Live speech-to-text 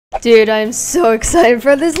Dude, I'm so excited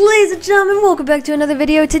for this. Ladies and gentlemen, welcome back to another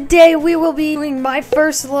video. Today we will be doing my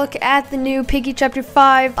first look at the new Piggy Chapter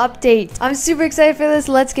 5 update. I'm super excited for this.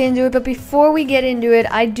 Let's get into it. But before we get into it,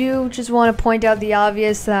 I do just want to point out the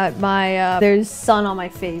obvious that my there's sun on my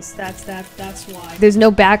face. That's why. There's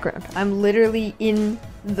no background. I'm literally in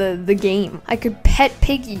the game. I could pet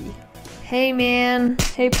Piggy. Hey man,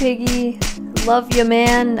 hey Piggy, love you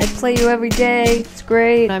man, I play you every day, it's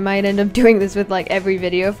great. I might end up doing this with like every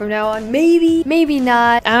video from now on, maybe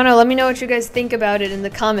not. I don't know, let me know what you guys think about it in the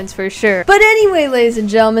comments for sure. But anyway, ladies and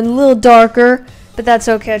gentlemen, a little darker, but that's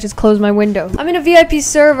okay, I just closed my window. I'm in a VIP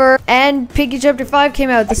server, and Piggy Chapter 5 came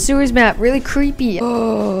out, the sewers map, really creepy.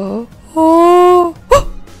 How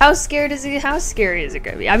scared is it? How scary is it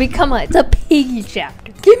gonna be? I mean, come on, it's a Piggy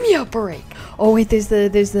chapter. Give me a break. Oh wait, there's the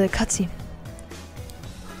cutscene.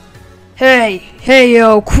 Hey,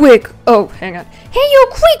 yo, quick. Oh, hang on. Hey, yo,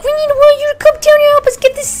 quick, we want you to come down and help us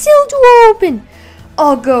get this cell door open.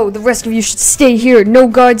 I'll go. The rest of you should stay here. No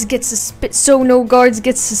guards get suspicious.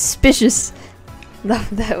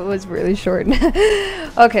 That was really short.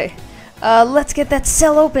 Okay. Let's get that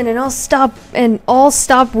cell open and all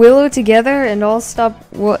stop Willow together and all stop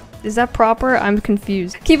what? Is that proper? I'm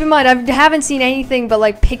confused. Keep in mind, I haven't seen anything but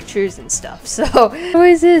like pictures and stuff. So, what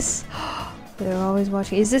is this? They're always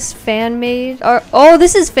watching. Is this fan made? Oh,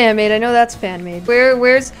 this is fan made. I know that's fan made.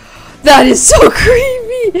 Where's? That is so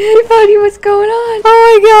creepy. Buddy, what's going on?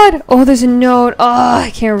 Oh my god. Oh, there's a note. Oh,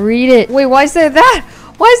 I can't read it. Wait, why is there that?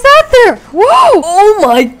 Why is that there? Whoa! Oh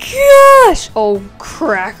my gosh! Oh,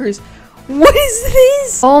 crackers. What is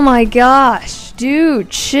this? Oh my gosh.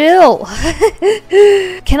 Dude, chill.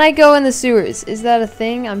 Can I go in the sewers? Is that a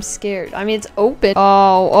thing? I'm scared. I mean, it's open.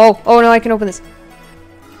 Oh no, I can open this.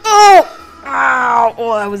 Oh! Ow!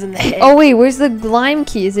 Oh, that was in the head. Oh wait, where's the lime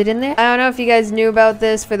key? Is it in there? I don't know if you guys knew about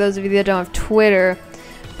this, for those of you that don't have Twitter,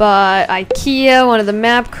 but IKEA, one of the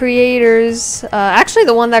map creators, actually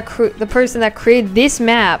the person that created this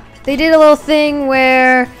map, they did a little thing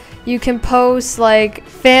where you can post like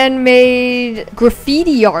fan-made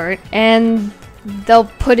graffiti art and they'll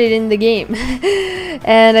put it in the game.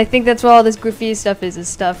 And I think that's what all this graffiti stuff is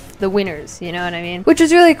stuff, the winners, you know what I mean? Which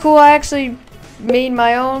is really cool. I actually made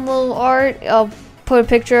my own little art. I'll put a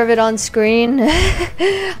picture of it on screen.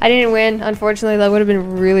 I didn't win, unfortunately. That would have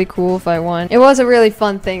been really cool if I won. It was a really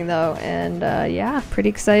fun thing though, and yeah, pretty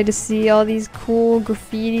excited to see all these cool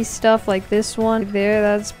graffiti stuff like this one there.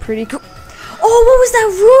 That's pretty cool. Oh, what was that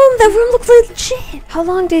room? That room looked legit. How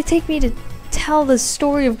long did it take me to tell the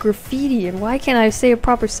story of graffiti, and why can't I say a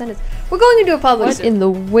proper sentence? We're going into a public. What in the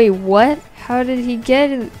way? What? How did he get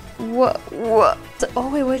in? What?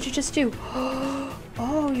 Oh wait, what did you just do?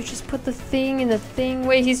 Oh, you just put the thing in the thing.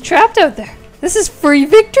 Wait, he's trapped out there. This is free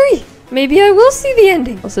victory. Maybe I will see the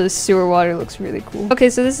ending. Also, the sewer water looks really cool. Okay,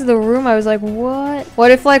 so this is the room. I was like, what?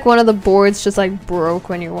 What if like one of the boards just like broke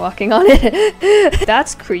when you're walking on it?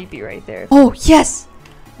 That's creepy right there. Oh, yes.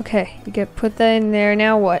 Okay, you get put that in there.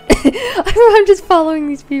 Now what? I'm just following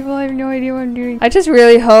these people. I have no idea what I'm doing. I just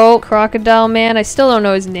really hope Crocodile Man, I still don't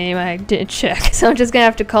know his name. I didn't check. So I'm just gonna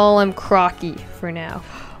have to call him Crocky for now.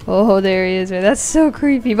 Oh, there he is. That's so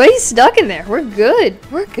creepy. But he's stuck in there. We're good.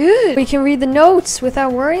 We're good. We can read the notes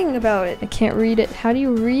without worrying about it. I can't read it. How do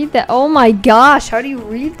you read that? Oh my gosh. How do you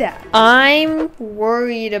read that? I'm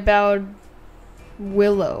worried about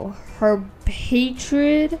Willow. Her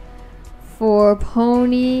hatred for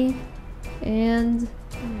Pony and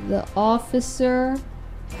the officer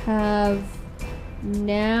have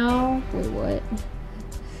now... Wait, what?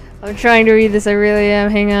 I'm trying to read this, I really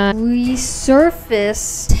am, hang on.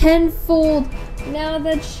 Resurface tenfold now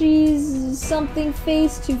that she's something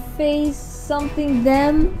face to face, something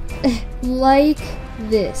them, like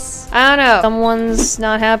this. I don't know. Someone's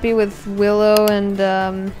not happy with Willow and,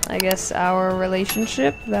 I guess our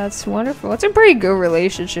relationship. That's wonderful. It's a pretty good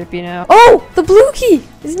relationship, you know. Oh! The blue key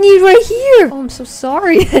is needed right here! Oh, I'm so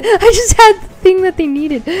sorry. I just had the thing that they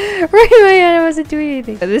needed right in my hand. I wasn't doing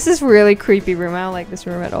anything. But this is really creepy room. I don't like this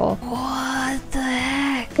room at all. What the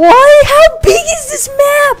heck? Why? How big is this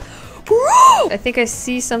map? Bro! I think I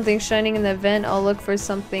see something shining in the vent. I'll look for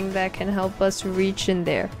something that can help us reach in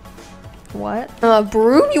there. What?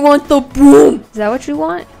 Broom? You want the broom? Is that what you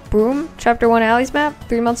want? Broom? Chapter 1 Alley's map?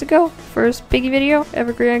 3 months ago? First Piggy video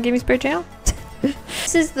ever created on Gaming Spare channel?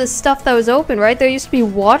 This is the stuff that was open, right? There used to be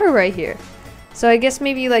water right here. So I guess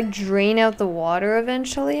maybe like drain out the water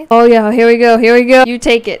eventually. Oh yeah, here we go, here we go. You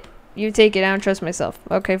take it. You take it. I don't trust myself.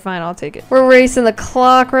 Okay, fine, I'll take it. We're racing the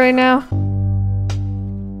clock right now.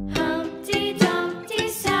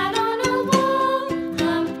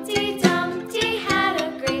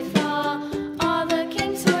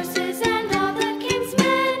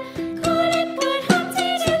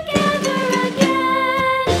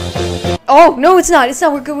 Oh, no, it's not. It's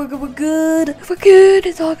not. We're good. We're good. We're good. We're good.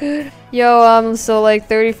 It's all good. Yo, so like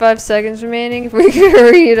 35 seconds remaining. If we could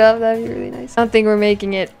hurry it up, that'd be really nice. I don't think we're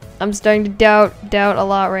making it. I'm starting to doubt a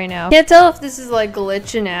lot right now. Can't tell if this is like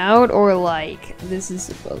glitching out or like this is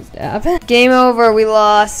supposed to happen. Game over. We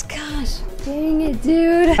lost. Gosh, dang it,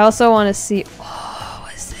 dude. I also want to see. Oh,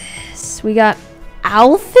 what's this? We got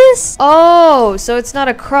Alphys? Oh, so it's not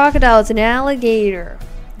a crocodile. It's an alligator.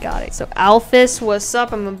 Got it. So Alphys, what's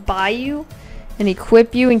up? I'm gonna buy you and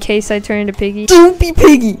equip you in case I turn into Piggy. Don't be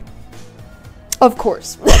Piggy! Of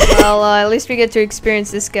course. Well, at least we get to experience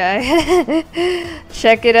this guy.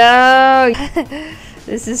 Check it out.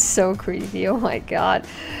 This is so creepy. Oh my god.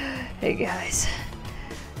 Hey guys.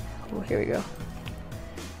 Oh, here we go.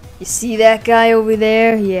 You see that guy over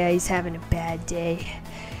there? Yeah, he's having a bad day.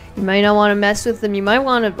 You might not want to mess with him. You might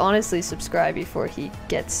want to honestly subscribe before he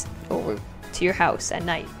gets over to your house at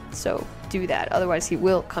night. So do that, otherwise he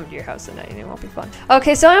will come to your house at night and it won't be fun.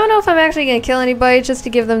 Okay, so I don't know if I'm actually gonna kill anybody, just to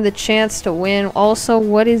give them the chance to win. Also,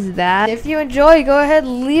 what is that? If you enjoy, go ahead,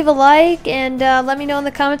 leave a like, and let me know in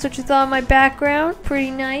the comments what you thought of my background.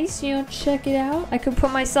 Pretty nice, you know, check it out. I could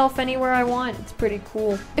put myself anywhere I want. It's pretty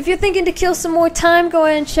cool. If you're thinking to kill some more time, go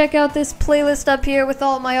ahead and check out this playlist up here with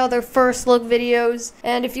all my other first look videos.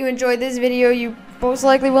 And if you enjoyed this video, you most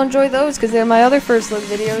likely will enjoy those because they're my other first look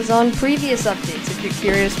videos on previous updates. If you're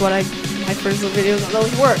curious what my first look videos on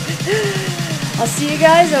those were. I'll see you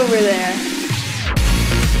guys over there.